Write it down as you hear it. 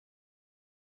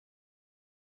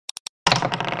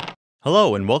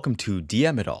Hello and welcome to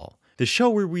DM It All, the show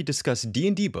where we discuss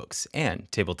D&D books and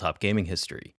tabletop gaming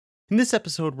history. In this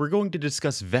episode, we're going to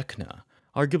discuss Vecna,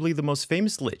 arguably the most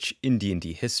famous lich in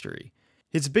D&D history.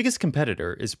 His biggest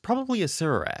competitor is probably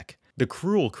Acererak, the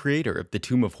cruel creator of the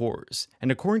Tomb of Horrors,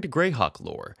 and according to Greyhawk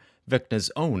lore,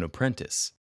 Vecna's own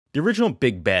apprentice. The original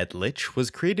Big Bad Lich was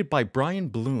created by Brian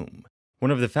Bloom, one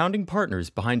of the founding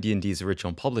partners behind D&D's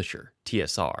original publisher,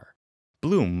 TSR.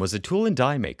 Bloom was a tool and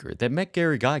die maker that met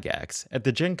Gary Gygax at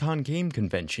the Gen Con game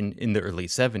convention in the early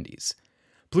 70s.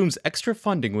 Bloom's extra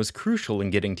funding was crucial in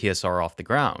getting TSR off the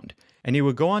ground, and he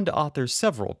would go on to author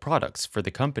several products for the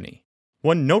company.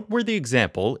 One noteworthy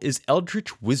example is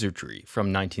Eldritch Wizardry from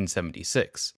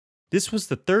 1976. This was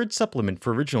the third supplement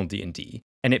for original D&D,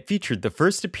 and it featured the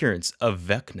first appearance of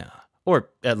Vecna,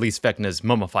 or at least Vecna's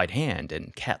mummified hand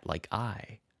and cat-like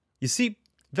eye. You see,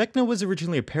 Vecna was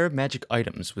originally a pair of magic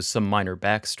items with some minor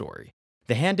backstory.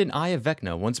 The hand and eye of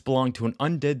Vecna once belonged to an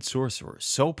undead sorcerer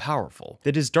so powerful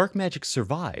that his dark magic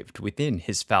survived within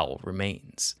his foul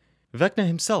remains. Vecna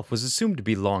himself was assumed to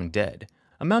be long dead,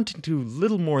 amounting to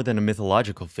little more than a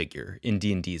mythological figure in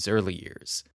D&D's early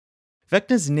years.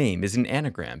 Vecna's name is an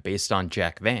anagram based on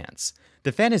Jack Vance,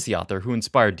 the fantasy author who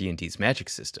inspired D&D's magic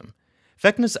system.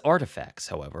 Vecna's artifacts,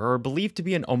 however, are believed to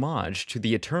be an homage to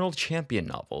the Eternal Champion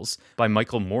novels by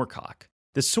Michael Moorcock.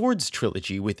 The Swords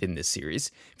trilogy within this series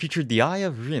featured the Eye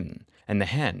of Rin and the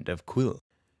Hand of Quill.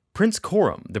 Prince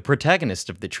Coram, the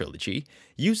protagonist of the trilogy,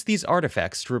 used these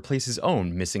artifacts to replace his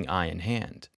own missing eye and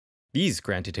hand. These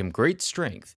granted him great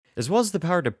strength, as well as the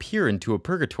power to peer into a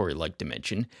purgatory-like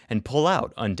dimension and pull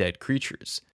out undead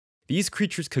creatures. These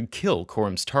creatures could kill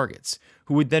Coram's targets,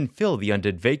 who would then fill the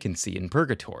undead vacancy in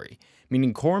purgatory,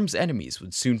 meaning Coram's enemies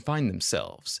would soon find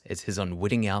themselves as his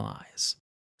unwitting allies.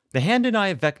 The hand and eye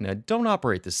of Vecna don't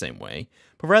operate the same way,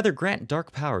 but rather grant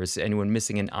dark powers to anyone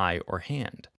missing an eye or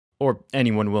hand, or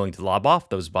anyone willing to lob off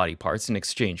those body parts in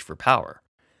exchange for power.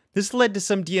 This led to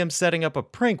some DMs setting up a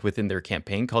prank within their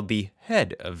campaign called the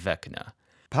Head of Vecna.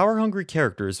 Power-hungry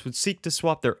characters would seek to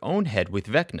swap their own head with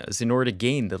Vecna's in order to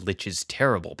gain the Lich's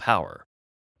terrible power.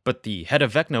 But the Head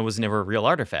of Vecna was never a real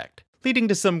artifact, leading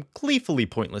to some gleefully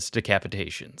pointless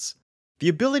decapitations. The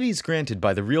abilities granted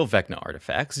by the real Vecna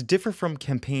artifacts differ from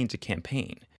campaign to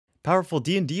campaign. Powerful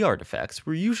D&D artifacts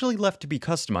were usually left to be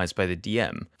customized by the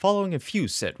DM, following a few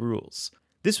set rules.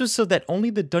 This was so that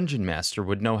only the Dungeon Master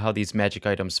would know how these magic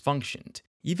items functioned,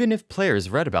 even if players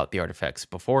read about the artifacts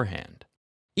beforehand.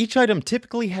 Each item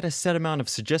typically had a set amount of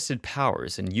suggested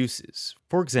powers and uses.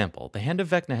 For example, the Hand of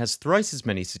Vecna has thrice as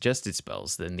many suggested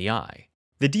spells than the Eye.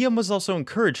 The DM was also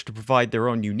encouraged to provide their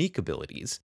own unique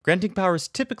abilities, granting powers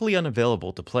typically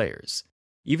unavailable to players.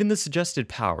 Even the suggested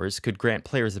powers could grant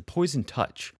players a poison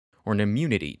touch, or an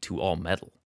immunity to all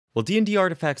metal. While D&D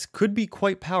artifacts could be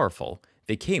quite powerful,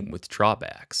 they came with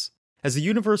drawbacks. As a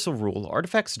universal rule,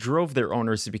 artifacts drove their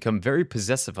owners to become very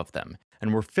possessive of them,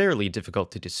 and were fairly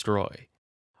difficult to destroy.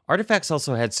 Artifacts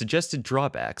also had suggested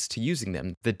drawbacks to using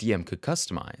them that DM could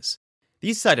customize.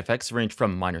 These side effects range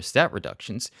from minor stat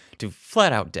reductions to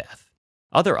flat-out death.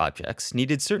 Other objects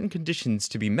needed certain conditions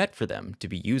to be met for them to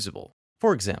be usable.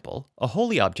 For example, a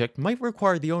holy object might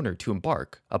require the owner to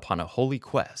embark upon a holy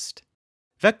quest.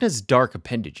 Vecna's dark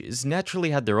appendages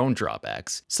naturally had their own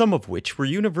drawbacks, some of which were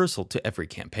universal to every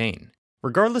campaign.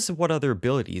 Regardless of what other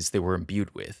abilities they were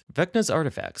imbued with, Vecna's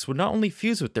artifacts would not only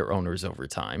fuse with their owners over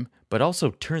time, but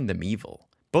also turn them evil.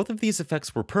 Both of these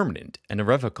effects were permanent and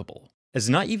irrevocable, as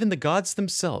not even the gods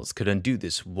themselves could undo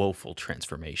this woeful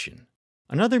transformation.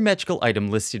 Another magical item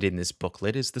listed in this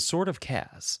booklet is the Sword of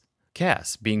Cass.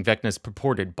 Cass being Vecna's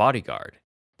purported bodyguard.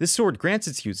 This sword grants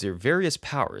its user various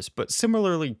powers, but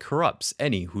similarly corrupts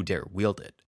any who dare wield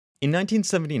it. In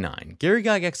 1979, Gary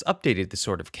Gygax updated the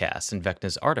Sword of Cass and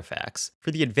Vecna's artifacts for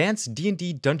the Advanced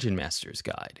D&D Dungeon Master's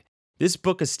Guide. This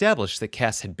book established that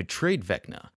Cass had betrayed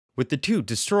Vecna, with the two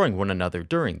destroying one another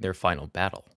during their final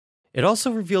battle. It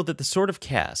also revealed that the Sword of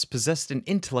Cass possessed an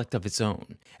intellect of its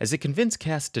own, as it convinced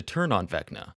Cass to turn on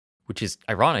Vecna, which is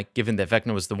ironic given that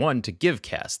Vecna was the one to give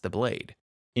Cass the blade.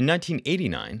 In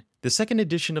 1989, the second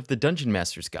edition of the Dungeon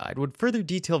Master's Guide would further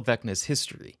detail Vecna's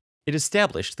history. It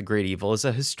established the Great Evil as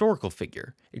a historical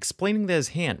figure, explaining that his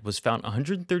hand was found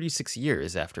 136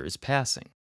 years after his passing.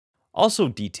 Also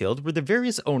detailed were the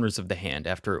various owners of the hand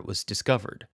after it was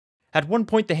discovered. At one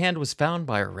point, the hand was found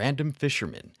by a random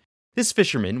fisherman. This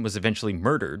fisherman was eventually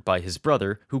murdered by his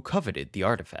brother, who coveted the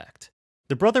artifact.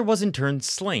 The brother was in turn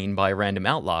slain by a random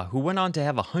outlaw who went on to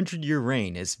have a 100-year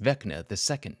reign as Vecna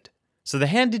II. So the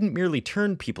hand didn't merely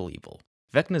turn people evil.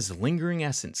 Vecna's lingering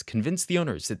essence convinced the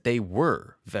owners that they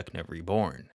were Vecna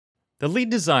Reborn. The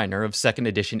lead designer of 2nd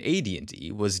edition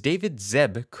AD&D was David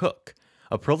Zeb Cook,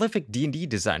 a prolific D&D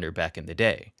designer back in the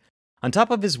day. On top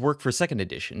of his work for 2nd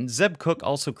edition, Zeb Cook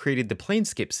also created the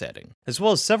Planescape setting, as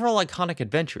well as several iconic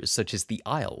adventures such as the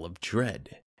Isle of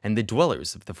Dread and the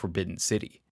Dwellers of the Forbidden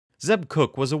City. Zeb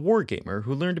Cook was a wargamer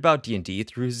who learned about D&D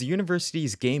through his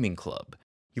university's gaming club.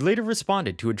 He later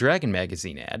responded to a Dragon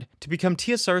magazine ad to become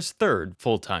TSR's third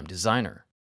full-time designer.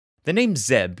 The name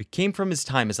Zeb came from his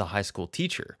time as a high school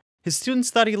teacher. His students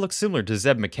thought he looked similar to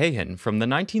Zeb McCahan from the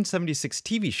 1976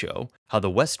 TV show How the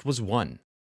West Was Won.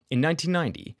 In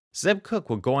 1990, Zeb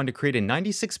Cook would go on to create a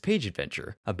 96-page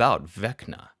adventure about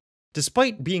Vecna.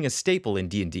 Despite being a staple in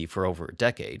D&D for over a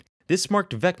decade, this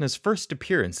marked Vecna's first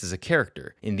appearance as a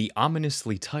character in the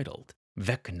ominously titled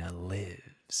Vecna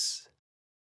Lives.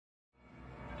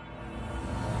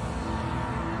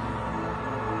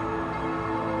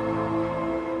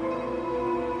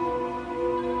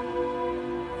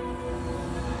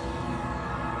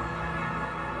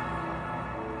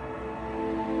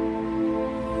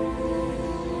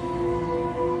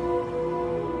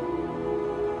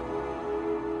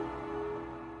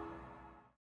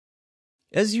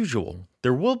 As usual,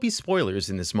 there will be spoilers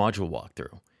in this module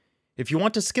walkthrough. If you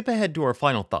want to skip ahead to our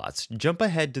final thoughts, jump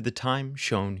ahead to the time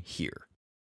shown here.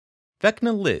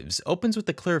 Vecna Lives opens with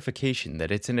the clarification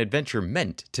that it's an adventure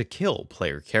meant to kill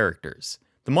player characters.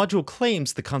 The module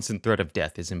claims the constant threat of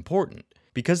death is important,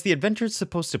 because the adventure is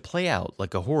supposed to play out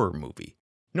like a horror movie.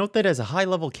 Note that as a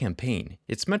high-level campaign,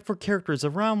 it's meant for characters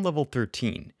around level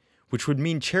 13, which would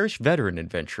mean cherished veteran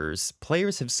adventurers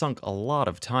players have sunk a lot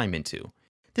of time into.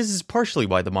 This is partially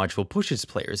why the module pushes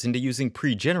players into using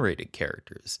pre-generated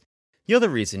characters. The other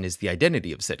reason is the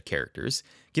identity of said characters,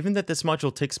 given that this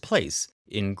module takes place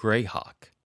in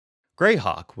Greyhawk.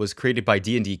 Greyhawk was created by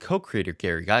D&D co-creator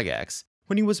Gary Gygax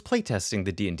when he was playtesting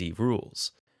the D&D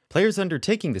rules. Players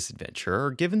undertaking this adventure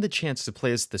are given the chance to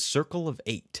play as the Circle of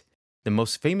Eight, the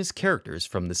most famous characters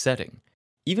from the setting.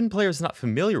 Even players not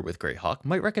familiar with Greyhawk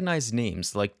might recognize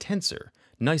names like Tensor,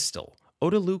 Nystel,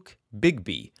 Odaluke,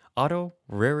 Bigby, Otto,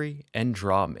 Rary, and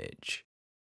Drawmidge.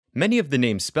 Many of the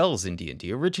named spells in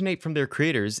D&D originate from their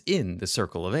creators in the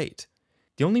Circle of Eight.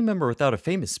 The only member without a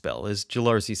famous spell is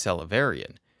Jalarzi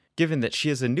Salivarian, given that she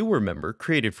is a newer member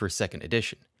created for 2nd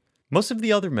edition. Most of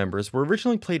the other members were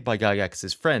originally played by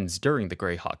Gygax's friends during the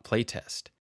Greyhawk playtest.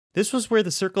 This was where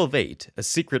the Circle of Eight, a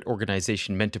secret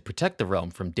organization meant to protect the realm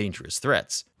from dangerous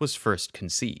threats, was first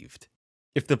conceived.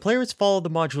 If the players follow the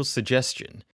module's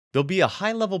suggestion, there'll be a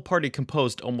high-level party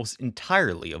composed almost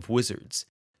entirely of wizards.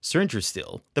 Stranger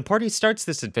still, the party starts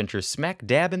this adventure smack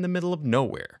dab in the middle of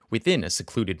nowhere, within a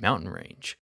secluded mountain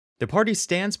range. The party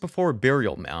stands before a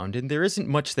burial mound, and there isn't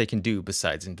much they can do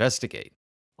besides investigate.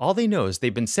 All they know is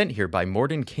they've been sent here by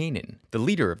Morden Kanan, the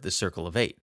leader of the Circle of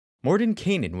Eight. Morden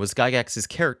Kanan was Gygax's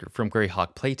character from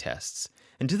Greyhawk playtests,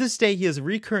 and to this day he is a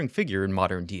recurring figure in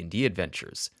modern D&D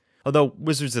adventures, although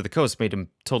Wizards of the Coast made him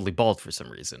totally bald for some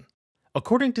reason.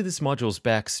 According to this module's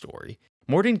backstory,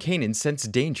 Morden Kanan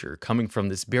sensed danger coming from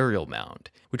this burial mound,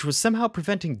 which was somehow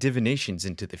preventing divinations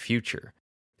into the future.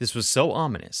 This was so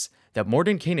ominous that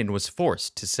Morden Kanan was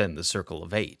forced to send the Circle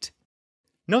of Eight.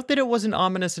 Note that it wasn't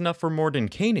ominous enough for Morden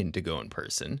Kanan to go in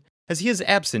person, as he is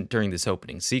absent during this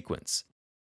opening sequence.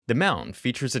 The mound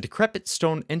features a decrepit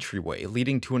stone entryway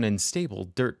leading to an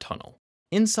unstable dirt tunnel.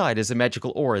 Inside is a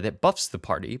magical aura that buffs the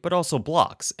party but also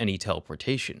blocks any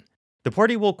teleportation. The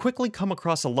party will quickly come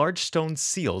across a large stone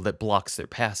seal that blocks their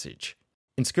passage.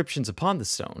 Inscriptions upon the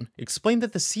stone explain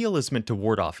that the seal is meant to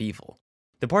ward off evil.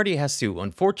 The party has to,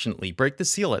 unfortunately, break the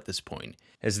seal at this point,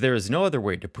 as there is no other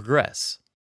way to progress.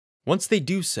 Once they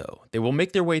do so, they will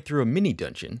make their way through a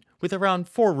mini-dungeon with around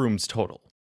 4 rooms total.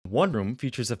 One room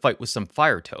features a fight with some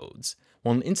fire toads,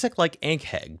 while an insect-like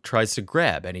Ankheg tries to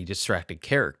grab any distracted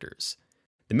characters.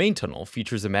 The main tunnel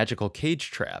features a magical cage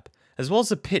trap, as well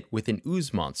as a pit with an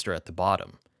ooze monster at the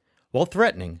bottom. While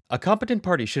threatening, a competent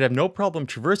party should have no problem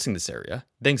traversing this area,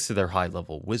 thanks to their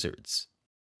high-level wizards.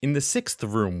 In the 6th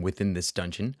room within this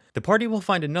dungeon, the party will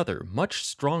find another, much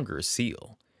stronger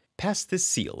seal. Past this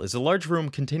seal is a large room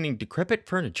containing decrepit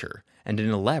furniture and an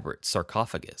elaborate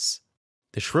sarcophagus.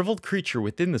 The shriveled creature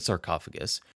within the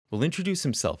sarcophagus will introduce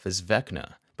himself as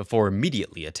Vecna, before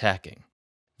immediately attacking.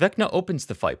 Vecna opens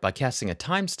the fight by casting a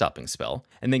time-stopping spell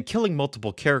and then killing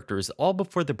multiple characters all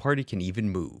before the party can even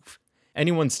move.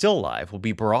 Anyone still alive will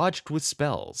be barraged with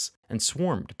spells and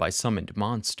swarmed by summoned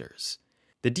monsters.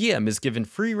 The DM is given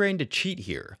free rein to cheat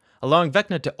here, allowing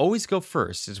Vecna to always go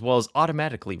first as well as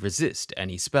automatically resist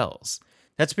any spells.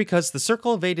 That's because the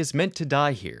Circle of Eight is meant to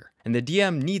die here, and the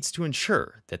DM needs to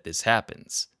ensure that this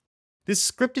happens. This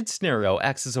scripted scenario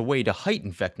acts as a way to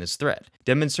heighten Vecna's threat,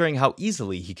 demonstrating how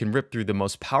easily he can rip through the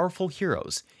most powerful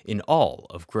heroes in all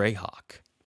of Greyhawk.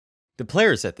 The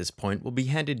players at this point will be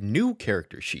handed new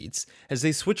character sheets as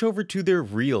they switch over to their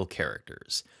real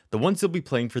characters, the ones they'll be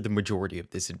playing for the majority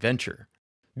of this adventure.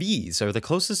 These are the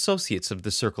close associates of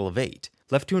the Circle of Eight,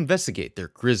 left to investigate their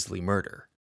grisly murder.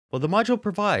 While the module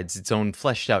provides its own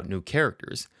fleshed out new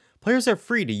characters, players are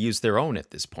free to use their own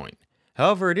at this point.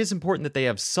 However, it is important that they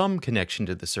have some connection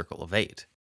to the Circle of Eight.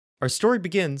 Our story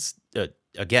begins,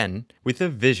 again, with a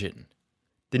vision.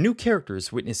 The new characters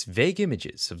witness vague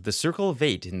images of the Circle of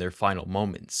Eight in their final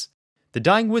moments. The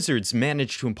dying wizards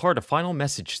manage to impart a final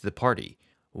message to the party: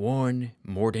 warn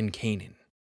Mordenkainen.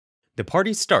 The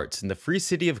party starts in the free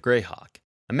city of Greyhawk,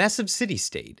 a massive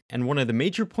city-state and one of the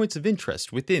major points of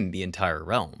interest within the entire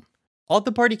realm. All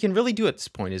the party can really do at this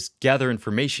point is gather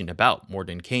information about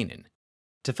Mordenkainen.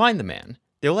 To find the man,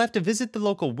 they will have to visit the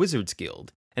local Wizards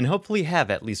Guild and hopefully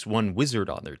have at least one wizard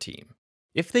on their team.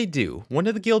 If they do, one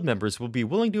of the guild members will be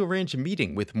willing to arrange a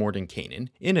meeting with Mordenkainen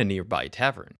in a nearby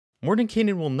tavern.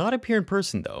 Mordenkainen will not appear in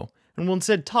person though, and will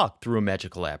instead talk through a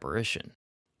magical apparition.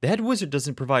 The head wizard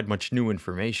doesn't provide much new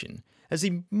information, as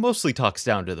he mostly talks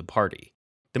down to the party.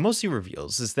 The most he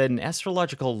reveals is that an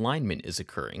astrological alignment is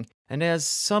occurring, and has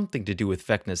something to do with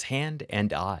Vecna's hand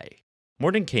and eye.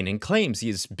 Mordenkainen claims he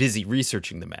is busy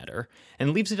researching the matter,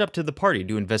 and leaves it up to the party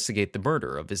to investigate the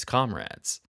murder of his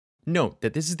comrades. Note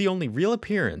that this is the only real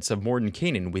appearance of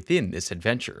Mordenkainen within this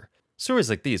adventure. Stories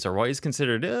like these are always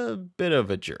considered a bit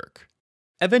of a jerk.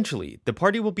 Eventually, the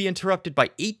party will be interrupted by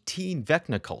 18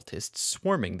 Vecna cultists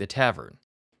swarming the tavern.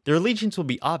 Their allegiance will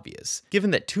be obvious,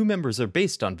 given that 2 members are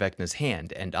based on Vecna's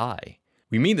hand and eye.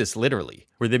 We mean this literally,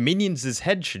 where the minions'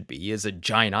 head should be is a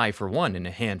giant eye for one and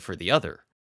a hand for the other.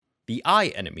 The eye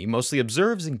enemy mostly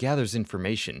observes and gathers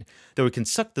information, though it can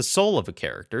suck the soul of a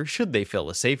character should they fail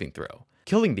a saving throw.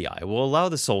 Killing the eye will allow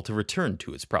the soul to return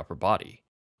to its proper body.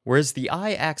 Whereas the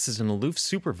eye acts as an aloof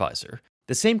supervisor,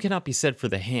 the same cannot be said for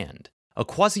the hand, a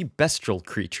quasi-bestial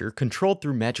creature controlled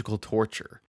through magical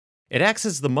torture. It acts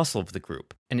as the muscle of the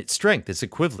group, and its strength is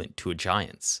equivalent to a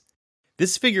giant's.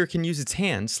 This figure can use its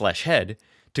hand/head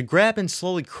to grab and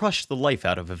slowly crush the life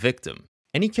out of a victim.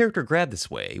 Any character grabbed this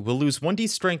way will lose 1d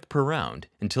strength per round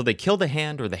until they kill the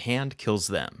hand or the hand kills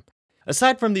them.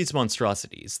 Aside from these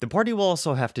monstrosities, the party will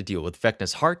also have to deal with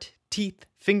Vecna's heart, teeth,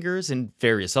 fingers, and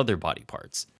various other body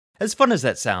parts. As fun as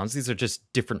that sounds, these are just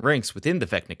different ranks within the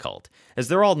Vecna cult, as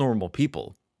they're all normal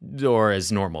people, or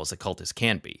as normal as a cultist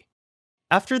can be.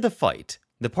 After the fight,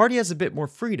 the party has a bit more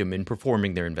freedom in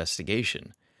performing their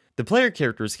investigation. The player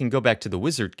characters can go back to the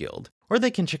Wizard Guild, or they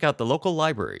can check out the local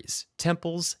libraries,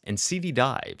 temples, and seedy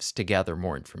dives to gather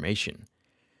more information.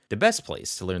 The best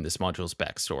place to learn this module's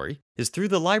backstory is through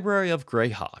the Library of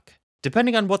Greyhawk.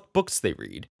 Depending on what books they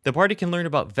read, the party can learn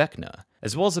about Vecna,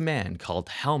 as well as a man called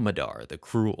Halmadar the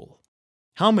Cruel.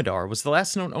 Halmadar was the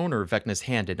last known owner of Vecna's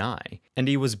hand and eye, and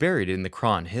he was buried in the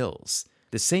Kron Hills,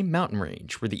 the same mountain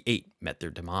range where the Eight met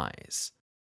their demise.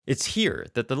 It's here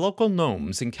that the local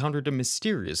gnomes encountered a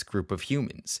mysterious group of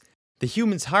humans. The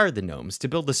humans hired the gnomes to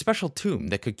build a special tomb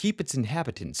that could keep its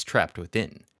inhabitants trapped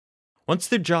within. Once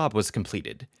their job was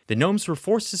completed, the gnomes were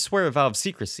forced to swear a vow of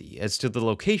secrecy as to the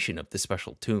location of the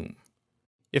special tomb.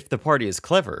 If the party is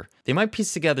clever, they might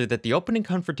piece together that the opening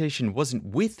confrontation wasn't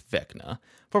with Vecna,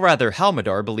 but rather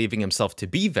Halmadar believing himself to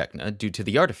be Vecna due to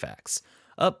the artifacts,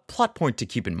 a plot point to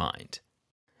keep in mind.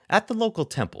 At the local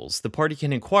temples, the party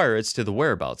can inquire as to the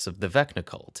whereabouts of the Vecna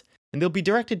cult, and they'll be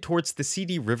directed towards the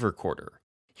seedy river quarter.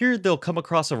 Here they'll come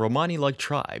across a Romani-like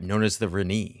tribe known as the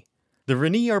Reni. The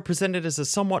Reni are presented as a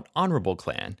somewhat honorable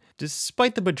clan,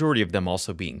 despite the majority of them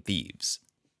also being thieves.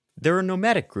 They're a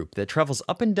nomadic group that travels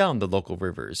up and down the local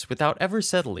rivers without ever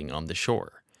settling on the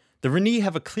shore. The Reni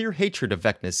have a clear hatred of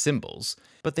Vecna's symbols,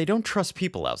 but they don't trust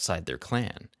people outside their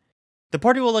clan. The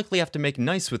party will likely have to make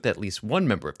nice with at least one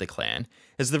member of the clan,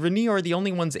 as the Reni are the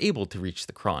only ones able to reach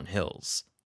the Kron Hills.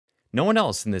 No one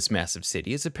else in this massive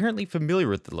city is apparently familiar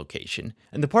with the location,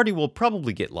 and the party will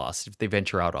probably get lost if they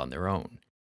venture out on their own.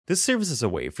 This serves as a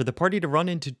way for the party to run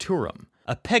into Turum,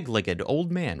 a peg-legged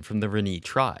old man from the Reni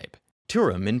tribe.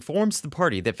 Turum informs the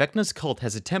party that Vecna's cult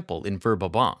has a temple in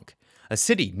Verbobank, a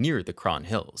city near the Kron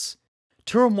Hills.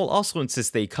 Turum will also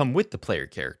insist they come with the player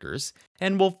characters,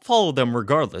 and will follow them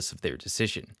regardless of their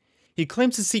decision. He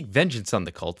claims to seek vengeance on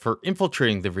the cult for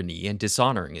infiltrating the Reni and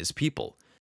dishonoring his people.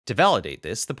 To validate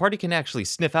this, the party can actually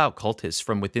sniff out cultists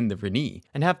from within the Reni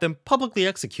and have them publicly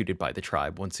executed by the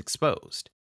tribe once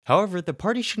exposed. However, the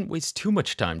party shouldn't waste too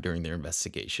much time during their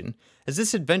investigation, as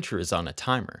this adventure is on a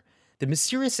timer. The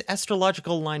mysterious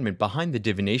astrological alignment behind the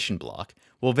divination block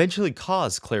will eventually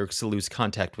cause clerics to lose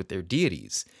contact with their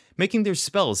deities, making their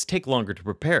spells take longer to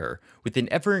prepare with an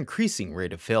ever-increasing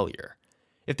rate of failure.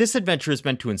 If this adventure is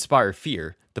meant to inspire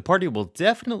fear, the party will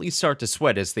definitely start to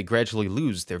sweat as they gradually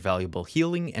lose their valuable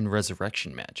healing and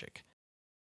resurrection magic.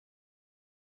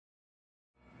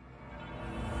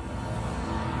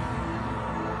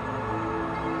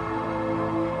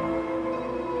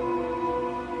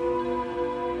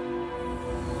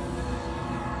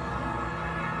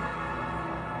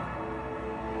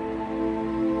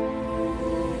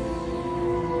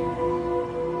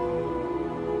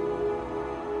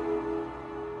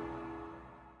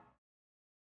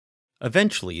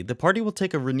 Eventually, the party will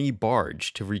take a Renee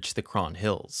barge to reach the Kron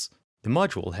Hills. The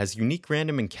module has unique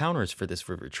random encounters for this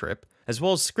river trip, as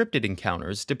well as scripted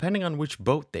encounters depending on which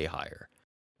boat they hire.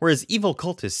 Whereas evil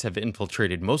cultists have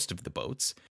infiltrated most of the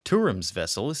boats, Turam's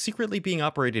vessel is secretly being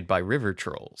operated by river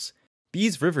trolls.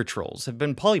 These river trolls have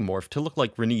been polymorphed to look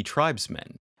like Renee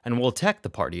tribesmen, and will attack the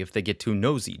party if they get too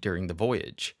nosy during the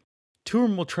voyage.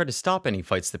 Turam will try to stop any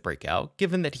fights that break out,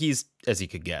 given that he's, as you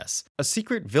could guess, a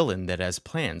secret villain that has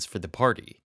plans for the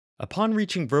party. Upon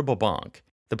reaching Verbobank,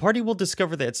 the party will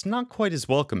discover that it's not quite as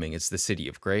welcoming as the city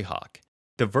of Greyhawk.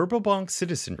 The Verbobank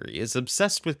citizenry is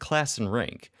obsessed with class and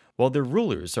rank, while their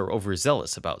rulers are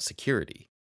overzealous about security.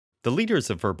 The leaders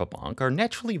of Verbobank are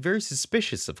naturally very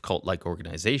suspicious of cult-like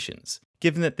organizations,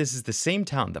 given that this is the same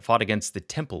town that fought against the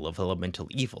Temple of Elemental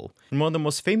Evil in one of the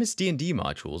most famous D&D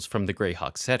modules from the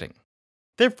Greyhawk setting.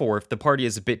 Therefore, if the party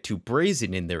is a bit too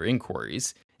brazen in their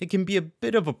inquiries, it can be a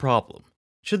bit of a problem.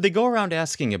 Should they go around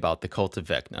asking about the cult of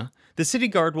Vecna, the city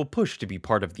guard will push to be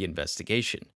part of the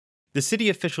investigation. The city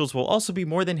officials will also be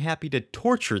more than happy to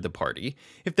torture the party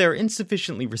if they are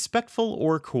insufficiently respectful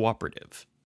or cooperative.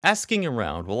 Asking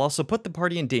around will also put the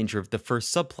party in danger of the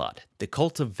first subplot, the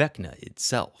cult of Vecna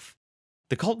itself.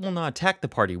 The cult will not attack the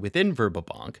party within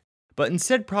Verbobank, but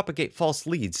instead propagate false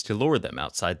leads to lure them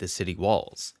outside the city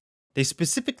walls. They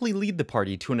specifically lead the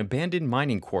party to an abandoned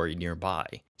mining quarry nearby,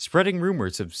 spreading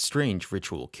rumors of strange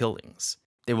ritual killings.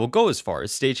 They will go as far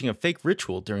as staging a fake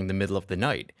ritual during the middle of the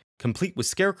night, complete with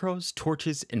scarecrows,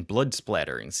 torches, and blood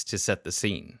splatterings to set the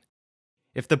scene.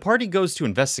 If the party goes to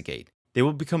investigate, they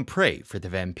will become prey for the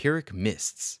vampiric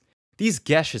mists. These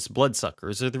gaseous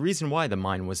bloodsuckers are the reason why the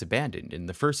mine was abandoned in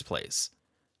the first place.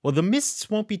 While the mists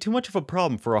won't be too much of a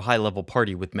problem for a high-level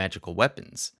party with magical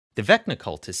weapons, the Vecna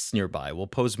cultists nearby will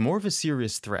pose more of a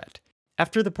serious threat.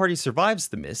 After the party survives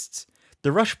the mists,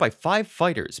 they're rushed by 5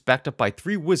 fighters backed up by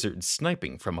 3 wizards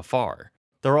sniping from afar.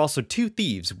 There are also 2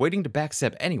 thieves waiting to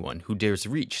backstab anyone who dares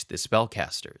reach the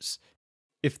spellcasters.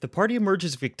 If the party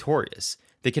emerges victorious,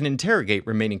 they can interrogate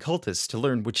remaining cultists to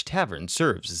learn which tavern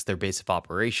serves as their base of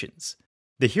operations.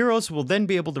 The heroes will then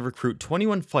be able to recruit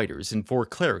 21 fighters and 4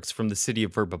 clerics from the city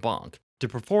of Verbobank to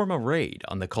perform a raid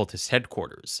on the cultist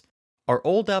headquarters. Our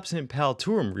old absent pal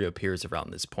Turam reappears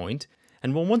around this point,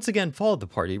 and will once again follow the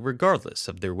party regardless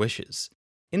of their wishes.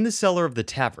 In the cellar of the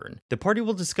tavern, the party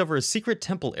will discover a secret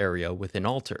temple area with an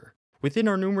altar. Within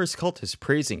are numerous cultists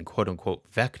praising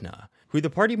quote-unquote Vecna, who the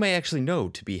party may actually know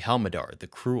to be Halmadar the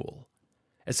Cruel.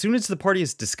 As soon as the party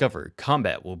is discovered,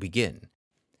 combat will begin.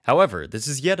 However, this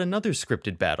is yet another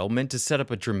scripted battle meant to set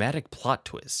up a dramatic plot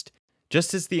twist.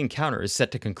 Just as the encounter is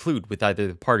set to conclude with either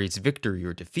the party's victory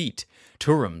or defeat,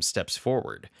 Turam steps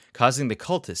forward, causing the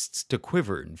cultists to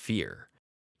quiver in fear.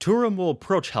 Turam will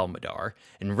approach Halmadar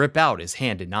and rip out his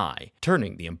hand and eye,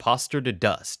 turning the impostor to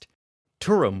dust.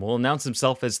 Turam will announce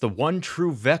himself as the one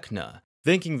true Vecna,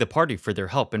 thanking the party for their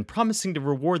help and promising to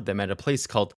reward them at a place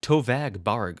called Tovag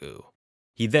Baragu.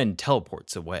 He then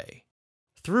teleports away.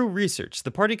 Through research,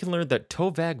 the party can learn that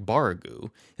Tovag Baragu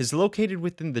is located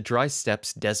within the Dry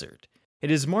Steppes Desert. It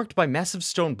is marked by massive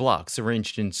stone blocks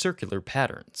arranged in circular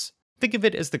patterns. Think of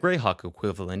it as the Greyhawk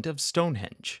equivalent of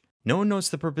Stonehenge. No one knows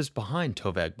the purpose behind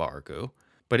Tovag Baragu,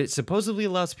 but it supposedly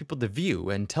allows people to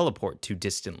view and teleport to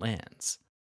distant lands.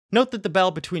 Note that the battle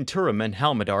between Turam and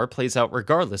Halmadar plays out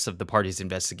regardless of the party's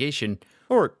investigation,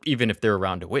 or even if they're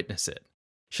around to witness it.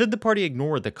 Should the party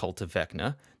ignore the cult of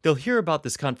Vecna, they'll hear about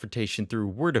this confrontation through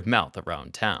word of mouth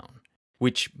around town.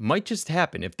 Which might just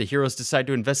happen if the heroes decide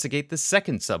to investigate the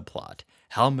second subplot,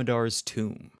 Halmadar's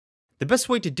tomb. The best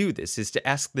way to do this is to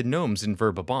ask the gnomes in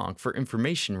Verbobank for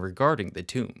information regarding the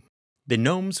tomb. The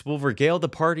gnomes will regale the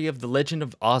party of the legend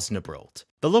of Osnabrult,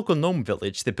 the local gnome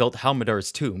village that built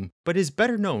Halmadar's tomb, but is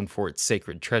better known for its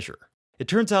sacred treasure. It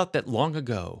turns out that long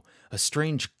ago, a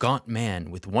strange gaunt man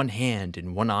with one hand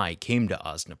and one eye came to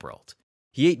Osnabrult.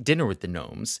 He ate dinner with the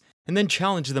gnomes, and then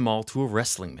challenged them all to a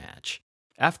wrestling match.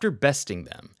 After besting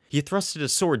them, he thrusted a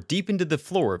sword deep into the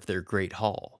floor of their great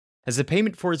hall. As a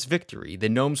payment for its victory, the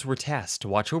gnomes were tasked to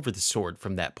watch over the sword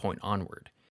from that point onward.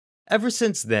 Ever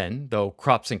since then, though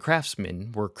crops and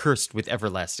craftsmen were cursed with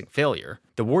everlasting failure,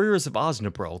 the warriors of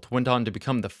Osnabrück went on to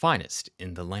become the finest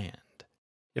in the land.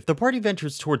 If the party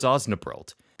ventures towards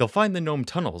Osnabrück, they'll find the gnome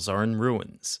tunnels are in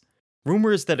ruins.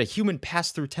 Rumor is that a human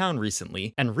passed through town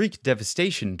recently and wreaked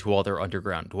devastation to all their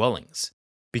underground dwellings.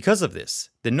 Because of this,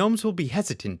 the gnomes will be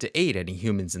hesitant to aid any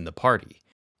humans in the party.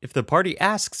 If the party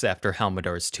asks after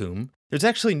Halmadar's tomb, there's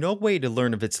actually no way to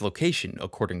learn of its location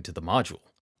according to the module.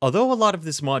 Although a lot of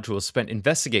this module is spent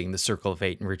investigating the Circle of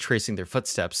Eight and retracing their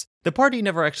footsteps, the party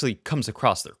never actually comes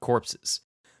across their corpses.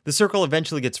 The Circle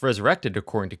eventually gets resurrected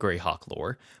according to Greyhawk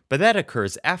lore, but that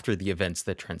occurs after the events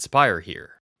that transpire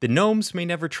here. The gnomes may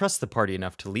never trust the party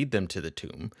enough to lead them to the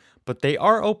tomb, but they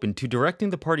are open to directing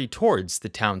the party towards the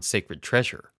town's sacred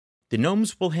treasure. The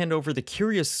gnomes will hand over the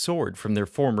curious sword from their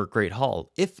former Great Hall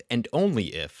if and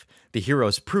only if the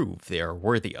heroes prove they are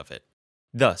worthy of it.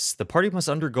 Thus, the party must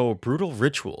undergo a brutal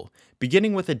ritual,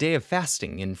 beginning with a day of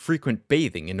fasting and frequent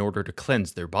bathing in order to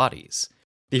cleanse their bodies.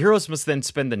 The heroes must then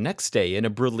spend the next day in a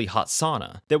brutally hot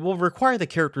sauna that will require the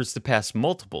characters to pass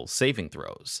multiple saving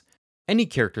throws. Any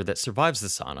character that survives the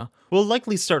sauna will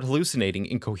likely start hallucinating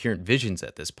incoherent visions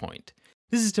at this point.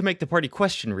 This is to make the party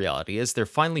question reality as they're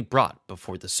finally brought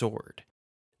before the sword.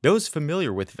 Those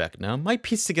familiar with Vecna might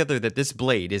piece together that this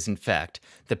blade is in fact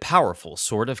the powerful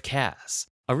Sword of Kaz,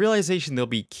 a realization they'll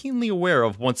be keenly aware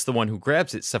of once the one who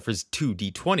grabs it suffers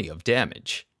 2d20 of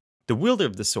damage. The wielder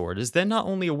of the sword is then not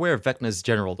only aware of Vecna's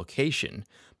general location,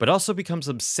 but also becomes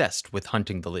obsessed with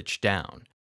hunting the lich down.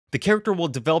 The character will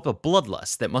develop a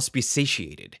bloodlust that must be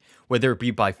satiated, whether it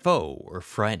be by foe or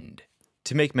friend.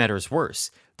 To make matters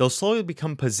worse, they'll slowly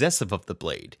become possessive of the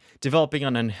blade, developing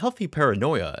an unhealthy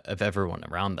paranoia of everyone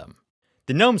around them.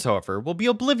 The gnomes, however, will be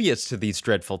oblivious to these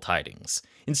dreadful tidings,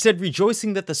 instead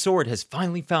rejoicing that the sword has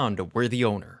finally found a worthy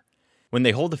owner. When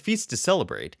they hold a feast to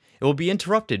celebrate, it will be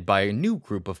interrupted by a new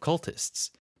group of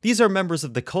cultists. These are members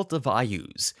of the cult of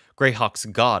Istus, Greyhawk's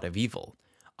god of evil.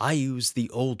 Istus the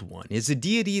Old One is a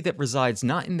deity that resides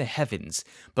not in the heavens,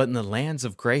 but in the lands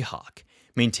of Greyhawk,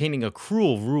 maintaining a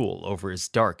cruel rule over his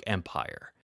dark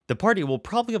empire. The party will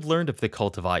probably have learned of the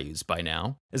cult of Istus by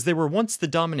now, as they were once the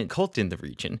dominant cult in the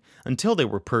region until they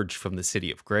were purged from the city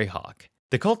of Greyhawk.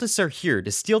 The cultists are here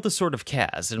to steal the Sword of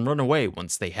Kaz and run away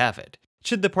once they have it.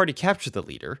 Should the party capture the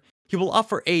leader, he will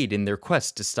offer aid in their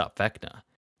quest to stop Vecna.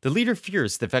 The leader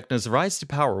fears that Vecna's rise to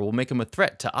power will make him a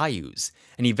threat to Istus,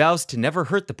 and he vows to never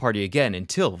hurt the party again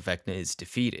until Vecna is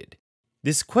defeated.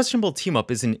 This questionable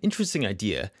team-up is an interesting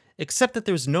idea, except that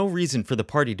there's no reason for the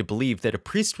party to believe that a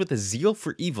priest with a zeal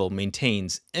for evil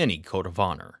maintains any code of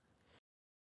honor.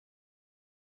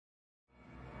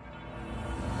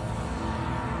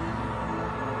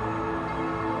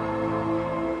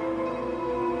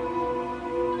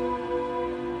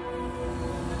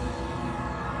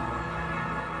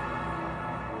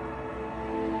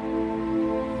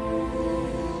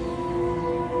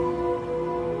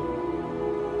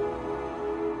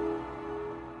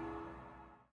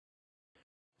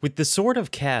 With the Sword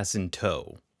of Kaz in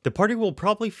tow, the party will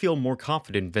probably feel more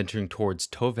confident venturing towards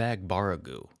Tovag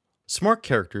Baragu. Smart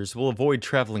characters will avoid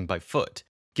traveling by foot,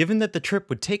 given that the trip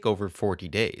would take over 40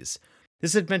 days.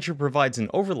 This adventure provides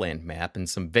an overland map and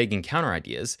some vague encounter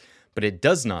ideas, but it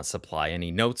does not supply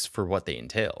any notes for what they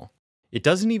entail. It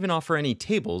doesn't even offer any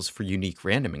tables for unique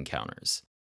random encounters.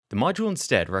 The module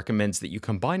instead recommends that you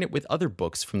combine it with other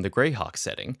books from the Greyhawk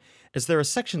setting, as there are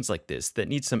sections like this that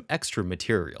need some extra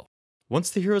material. Once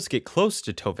the heroes get close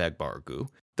to Tovag Baragu,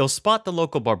 they'll spot the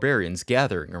local barbarians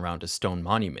gathering around a stone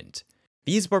monument.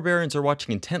 These barbarians are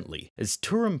watching intently as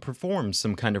Turum performs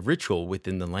some kind of ritual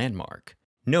within the landmark.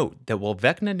 Note that while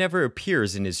Vecna never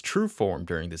appears in his true form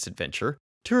during this adventure,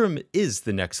 Turum is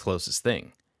the next closest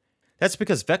thing. That's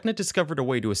because Vecna discovered a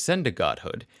way to ascend to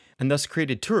godhood, and thus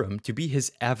created Turum to be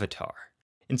his avatar.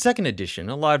 In 2nd edition,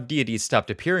 a lot of deities stopped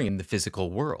appearing in the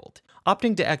physical world,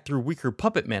 opting to act through weaker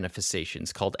puppet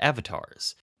manifestations called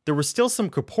avatars. There were still some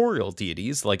corporeal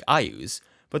deities like Istus,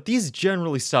 but these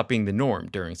generally stopped being the norm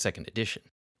during 2nd edition.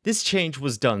 This change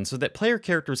was done so that player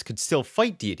characters could still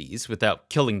fight deities without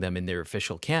killing them in their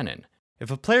official canon.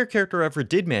 If a player character ever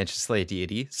did manage to slay a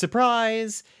deity,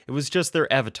 surprise! It was just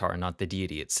their avatar, not the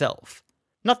deity itself.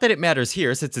 Not that it matters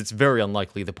here, since it's very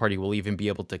unlikely the party will even be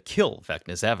able to kill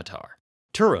Vecna's avatar.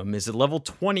 Turum is a level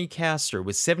 20 caster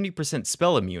with 70%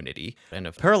 spell immunity and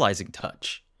a paralyzing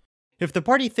touch. If the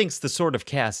party thinks the Sword of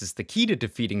Kaz is the key to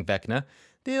defeating Vecna,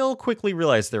 they'll quickly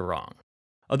realize they're wrong.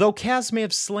 Although Kaz may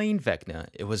have slain Vecna,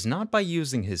 it was not by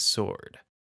using his sword.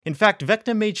 In fact,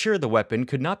 Vecna made sure the weapon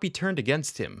could not be turned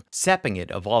against him, sapping it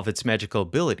of all of its magical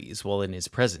abilities while in his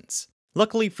presence.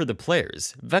 Luckily for the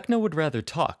players, Vecna would rather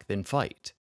talk than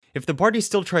fight. If the party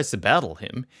still tries to battle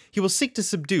him, he will seek to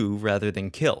subdue rather than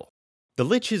kill. The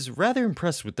Lich is rather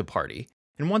impressed with the party,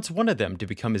 and wants one of them to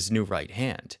become his new right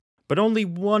hand. But only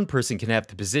one person can have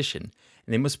the position,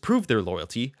 and they must prove their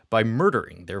loyalty by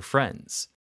murdering their friends.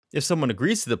 If someone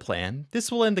agrees to the plan,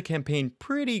 this will end the campaign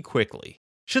pretty quickly.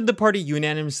 Should the party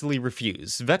unanimously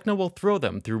refuse, Vecna will throw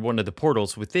them through one of the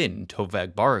portals within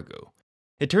Tovag Baragu.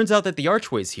 It turns out that the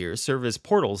archways here serve as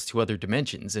portals to other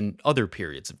dimensions and other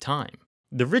periods of time.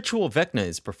 The ritual Vecna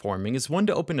is performing is one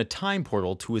to open a time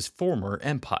portal to his former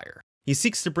empire. He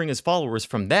seeks to bring his followers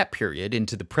from that period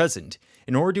into the present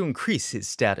in order to increase his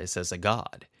status as a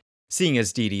god. Seeing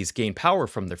as deities gain power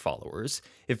from their followers,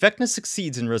 if Vecna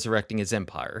succeeds in resurrecting his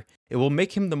empire, it will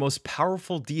make him the most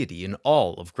powerful deity in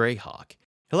all of Greyhawk.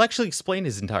 He'll actually explain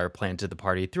his entire plan to the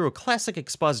party through a classic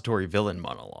expository villain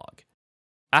monologue.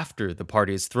 After the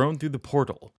party is thrown through the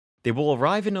portal, they will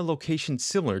arrive in a location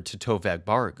similar to Tovag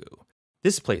Baragu.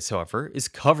 This place, however, is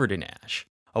covered in ash,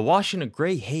 awash in a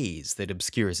gray haze that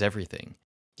obscures everything.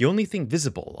 The only thing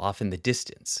visible off in the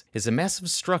distance is a massive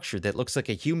structure that looks like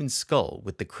a human skull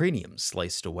with the cranium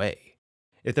sliced away.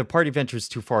 If the party ventures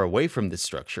too far away from this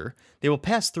structure, they will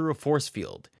pass through a force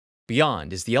field.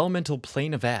 Beyond is the elemental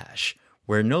plane of ash,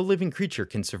 where no living creature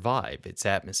can survive its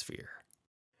atmosphere.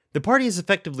 The party is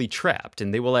effectively trapped,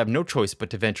 and they will have no choice but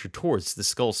to venture towards the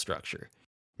skull structure.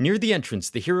 Near the entrance,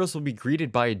 the heroes will be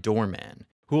greeted by a doorman,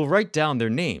 who will write down their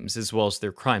names as well as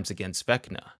their crimes against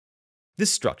Vecna.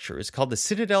 This structure is called the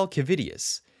Citadel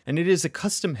Cavidius, and it is a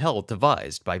custom hell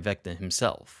devised by Vecna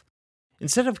himself.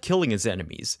 Instead of killing his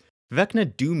enemies, Vecna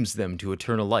dooms them to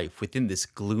eternal life within this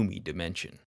gloomy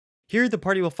dimension. Here, the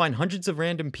party will find hundreds of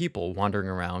random people wandering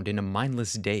around in a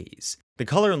mindless daze, the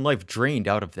color and life drained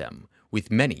out of them,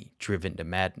 with many driven to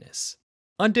madness.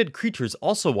 Undead creatures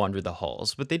also wander the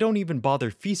halls, but they don't even bother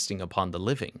feasting upon the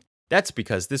living. That's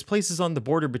because this place is on the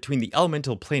border between the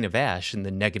elemental plane of ash and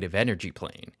the negative energy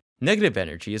plane. Negative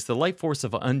energy is the life force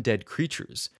of undead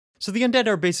creatures, so the undead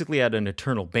are basically at an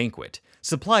eternal banquet,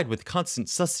 supplied with constant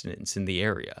sustenance in the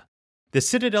area. The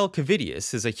Citadel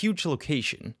Cavidius is a huge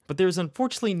location, but there is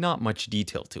unfortunately not much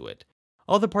detail to it.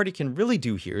 All the party can really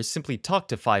do here is simply talk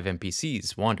to 5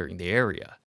 NPCs wandering the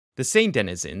area. The sane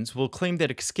denizens will claim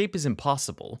that escape is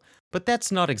impossible, but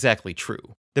that's not exactly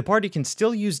true. The party can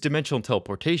still use dimensional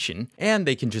teleportation, and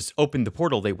they can just open the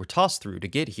portal they were tossed through to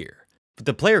get here. But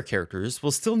the player characters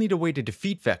will still need a way to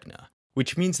defeat Vecna,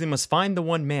 which means they must find the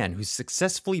one man who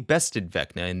successfully bested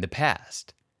Vecna in the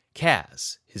past,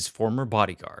 Kaz, his former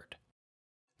bodyguard.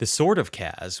 The Sword of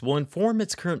Kaz will inform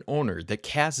its current owner that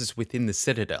Kaz is within the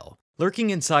Citadel,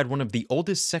 lurking inside one of the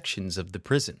oldest sections of the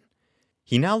prison.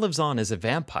 He now lives on as a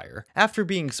vampire after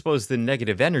being exposed to the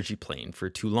negative energy plane for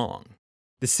too long.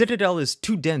 The Citadel is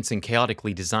too dense and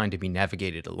chaotically designed to be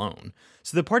navigated alone,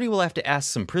 so the party will have to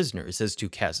ask some prisoners as to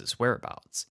Kaz's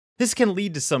whereabouts. This can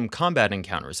lead to some combat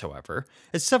encounters, however,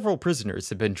 as several prisoners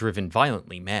have been driven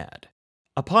violently mad.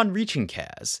 Upon reaching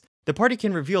Kaz, the party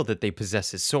can reveal that they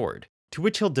possess his sword, to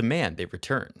which he'll demand they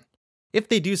return. If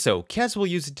they do so, Kaz will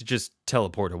use it to just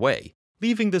teleport away,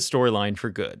 leaving the storyline for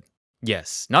good.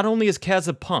 Yes, not only is Kaz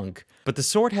a punk, but the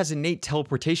sword has innate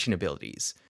teleportation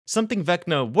abilities, something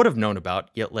Vecna would have known about,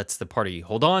 yet lets the party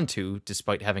hold on to,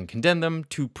 despite having condemned them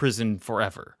to prison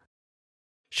forever.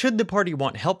 Should the party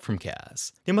want help from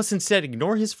Kaz, they must instead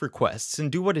ignore his requests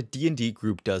and do what a D&D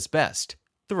group does best,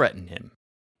 threaten him.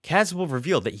 Kaz will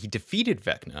reveal that he defeated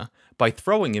Vecna by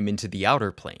throwing him into the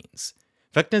outer planes.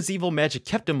 Vecna's evil magic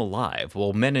kept him alive,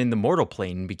 while men in the mortal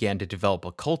plane began to develop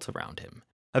a cult around him.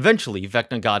 Eventually,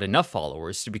 Vecna got enough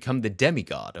followers to become the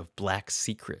demigod of black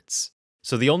secrets.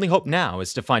 So the only hope now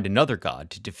is to find another god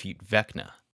to defeat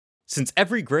Vecna. Since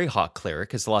every Greyhawk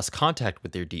cleric has lost contact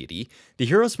with their deity, the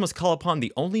heroes must call upon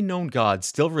the only known god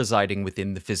still residing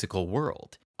within the physical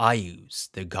world,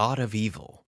 Istus, the god of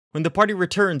evil. When the party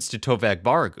returns to Tovag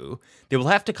Baragu, they will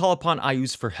have to call upon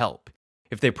Istus for help.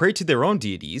 If they pray to their own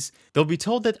deities, they'll be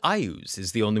told that Istus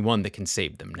is the only one that can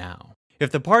save them now.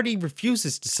 If the party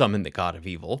refuses to summon the god of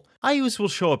evil, Istus will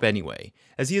show up anyway,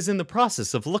 as he is in the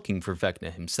process of looking for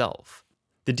Vecna himself.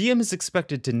 The DM is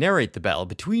expected to narrate the battle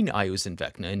between Istus and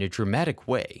Vecna in a dramatic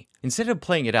way, instead of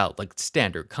playing it out like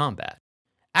standard combat.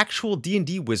 Actual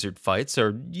D&D wizard fights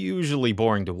are usually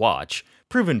boring to watch,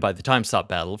 proven by the time stop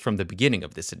battle from the beginning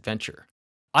of this adventure.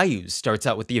 Istus starts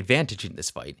out with the advantage in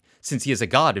this fight, since he is a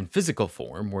god in physical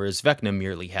form, whereas Vecna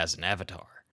merely has an avatar.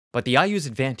 But the Istus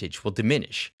advantage will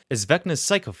diminish, as Vecna's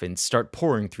sycophants start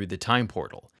pouring through the time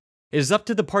portal. It is up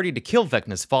to the party to kill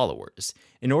Vecna's followers,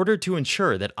 in order to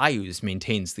ensure that Istus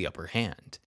maintains the upper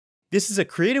hand. This is a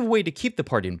creative way to keep the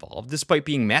party involved despite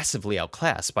being massively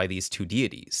outclassed by these two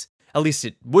deities. At least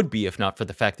it would be if not for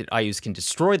the fact that Istus can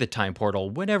destroy the time portal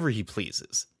whenever he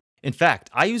pleases. In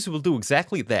fact, Istus will do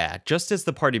exactly that just as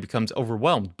the party becomes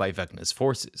overwhelmed by Vecna's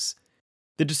forces.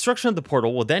 The destruction of the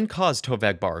portal will then cause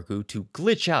Tovag Baragu to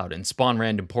glitch out and spawn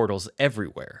random portals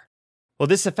everywhere. While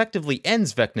this effectively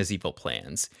ends Vecna's evil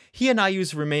plans, he and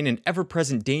Istus remain an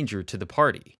ever-present danger to the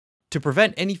party. To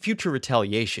prevent any future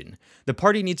retaliation, the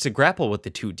party needs to grapple with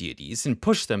the two deities and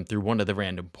push them through one of the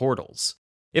random portals.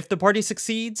 If the party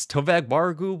succeeds, Tovag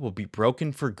Baragu will be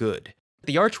broken for good.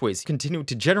 The archways continue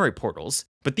to generate portals,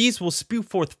 but these will spew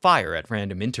forth fire at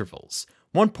random intervals.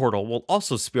 One portal will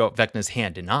also spew out Vecna's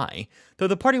hand and eye, though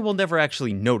the party will never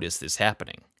actually notice this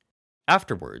happening.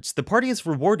 Afterwards, the party is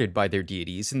rewarded by their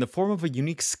deities in the form of a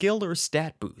unique skill or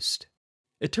stat boost.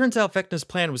 It turns out Vecna's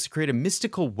plan was to create a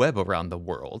mystical web around the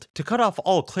world to cut off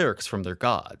all clerics from their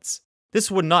gods.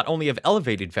 This would not only have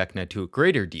elevated Vecna to a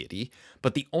greater deity,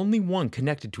 but the only one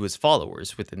connected to his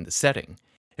followers within the setting.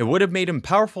 It would have made him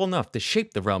powerful enough to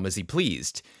shape the realm as he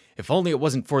pleased, if only it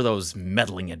wasn't for those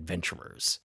meddling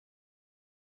adventurers.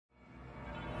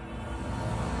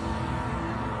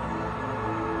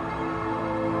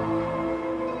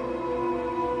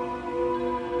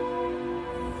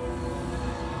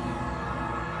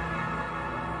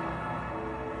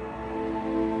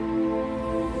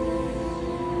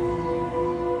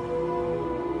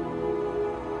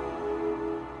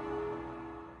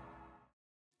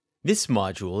 This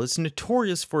module is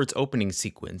notorious for its opening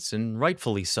sequence, and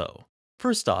rightfully so.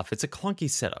 First off, it's a clunky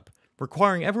setup,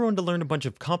 requiring everyone to learn a bunch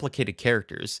of complicated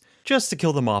characters just to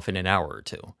kill them off in an hour or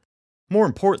two. More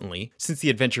importantly, since the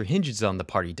adventure hinges on the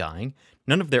party dying,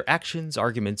 none of their actions,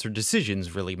 arguments, or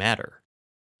decisions really matter.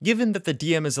 Given that the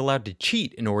DM is allowed to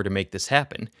cheat in order to make this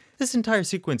happen, this entire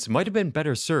sequence might have been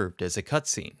better served as a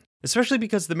cutscene, especially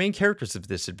because the main characters of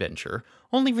this adventure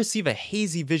only receive a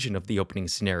hazy vision of the opening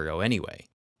scenario anyway.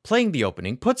 Playing the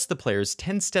opening puts the players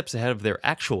 10 steps ahead of their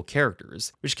actual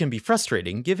characters, which can be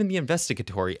frustrating given the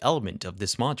investigatory element of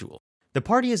this module. The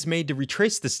party is made to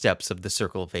retrace the steps of the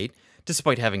Circle of Fate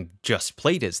despite having just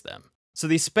played as them, so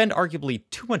they spend arguably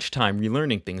too much time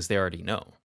relearning things they already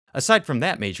know. Aside from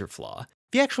that major flaw,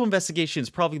 the actual investigation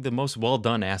is probably the most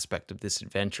well-done aspect of this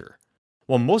adventure.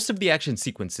 While most of the action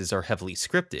sequences are heavily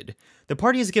scripted, the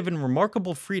party is given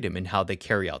remarkable freedom in how they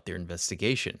carry out their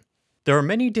investigation. There are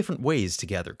many different ways to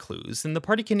gather clues, and the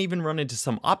party can even run into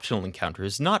some optional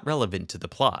encounters not relevant to the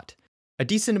plot. A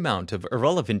decent amount of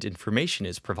irrelevant information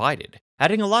is provided,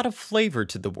 adding a lot of flavor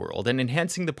to the world and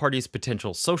enhancing the party's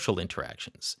potential social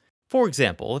interactions. For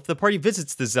example, if the party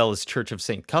visits the zealous Church of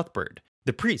St. Cuthbert,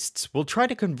 the priests will try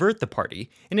to convert the party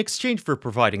in exchange for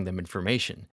providing them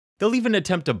information. They'll even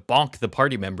attempt to bonk the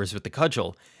party members with the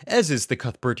cudgel, as is the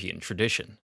Cuthbertian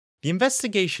tradition. The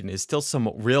investigation is still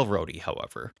somewhat railroady,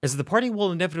 however, as the party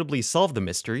will inevitably solve the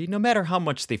mystery no matter how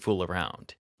much they fool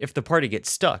around. If the party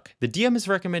gets stuck, the DM is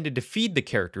recommended to feed the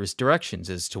characters directions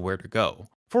as to where to go.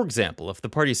 For example, if the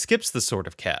party skips the Sword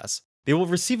of Cass, they will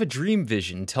receive a dream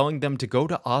vision telling them to go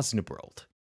to Osnabrück.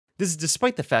 This is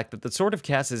despite the fact that the Sword of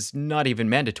Cass is not even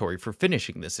mandatory for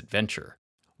finishing this adventure.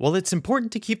 While it's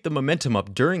important to keep the momentum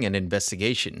up during an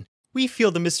investigation, we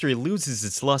feel the mystery loses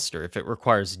its luster if it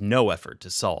requires no effort to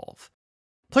solve.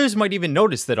 Players might even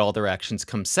notice that all their actions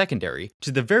come secondary to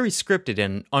the very scripted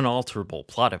and unalterable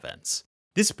plot events.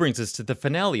 This brings us to the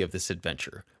finale of this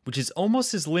adventure, which is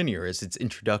almost as linear as its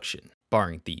introduction,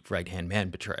 barring the right-hand man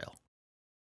betrayal.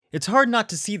 It's hard not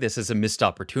to see this as a missed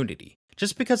opportunity.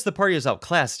 Just because the party is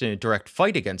outclassed in a direct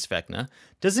fight against Vecna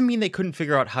doesn't mean they couldn't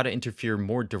figure out how to interfere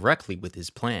more directly with his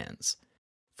plans.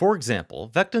 For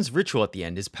example, Vecna's ritual at the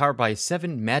end is powered by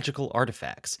 7 magical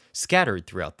artifacts scattered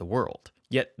throughout the world.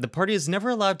 Yet, the party is never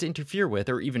allowed to interfere with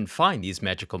or even find these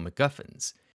magical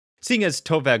MacGuffins. Seeing as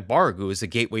Tovag Baragu is a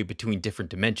gateway between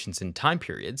different dimensions and time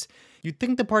periods, you'd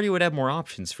think the party would have more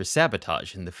options for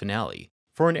sabotage in the finale.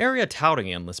 For an area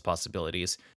touting endless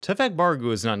possibilities, Tovag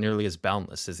Baragu is not nearly as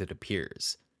boundless as it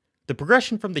appears. The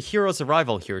progression from the hero's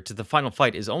arrival here to the final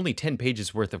fight is only 10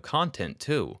 pages worth of content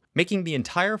too, making the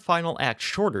entire final act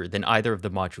shorter than either of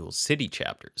the module's city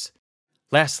chapters.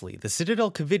 Lastly, the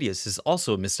Citadel Cavidius is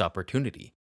also a missed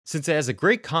opportunity, since it has a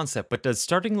great concept but does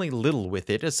startlingly little with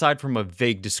it aside from a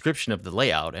vague description of the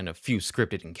layout and a few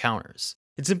scripted encounters.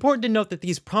 It's important to note that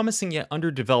these promising yet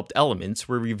underdeveloped elements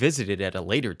were revisited at a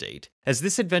later date, as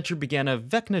this adventure began a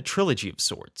Vecna trilogy of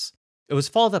sorts. It was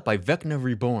followed up by Vecna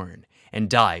Reborn, and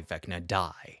Die Vecna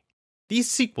Die. These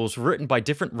sequels were written by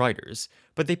different writers,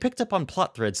 but they picked up on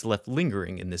plot threads left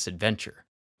lingering in this adventure.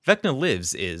 Vecna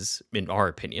Lives is, in our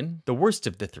opinion, the worst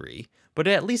of the three, but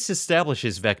it at least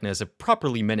establishes Vecna as a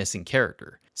properly menacing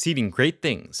character, seeding great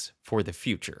things for the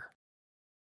future.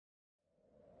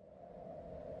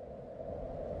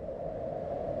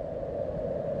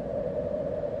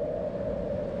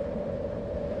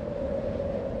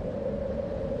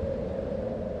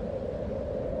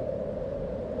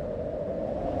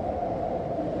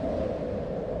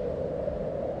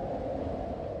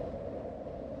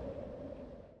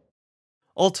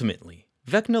 Ultimately,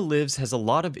 Vecna Lives has a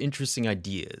lot of interesting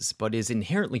ideas, but is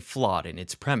inherently flawed in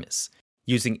its premise,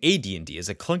 using AD&D as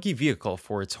a clunky vehicle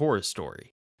for its horror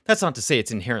story. That's not to say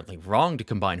it's inherently wrong to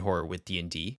combine horror with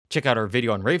D&D. Check out our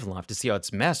video on Ravenloft to see how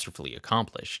it's masterfully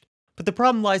accomplished. But the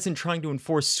problem lies in trying to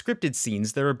enforce scripted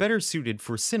scenes that are better suited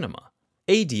for cinema.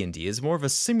 AD&D is more of a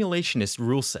simulationist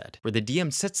rule set, where the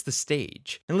DM sets the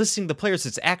stage, enlisting the players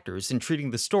as actors and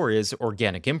treating the story as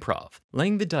organic improv,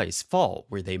 letting the dice fall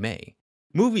where they may.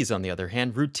 Movies, on the other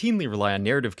hand, routinely rely on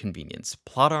narrative convenience,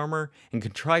 plot armor, and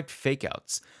contrived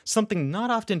fake-outs, something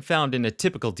not often found in a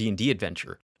typical D&D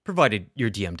adventure, provided your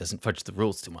DM doesn't fudge the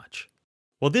rules too much.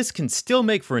 While this can still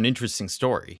make for an interesting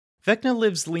story, Vecna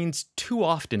Lives leans too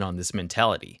often on this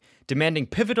mentality, demanding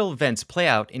pivotal events play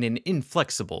out in an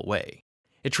inflexible way.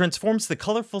 It transforms the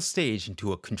colorful stage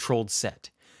into a controlled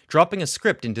set, dropping a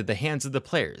script into the hands of the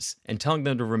players and telling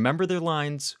them to remember their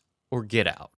lines or get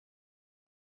out.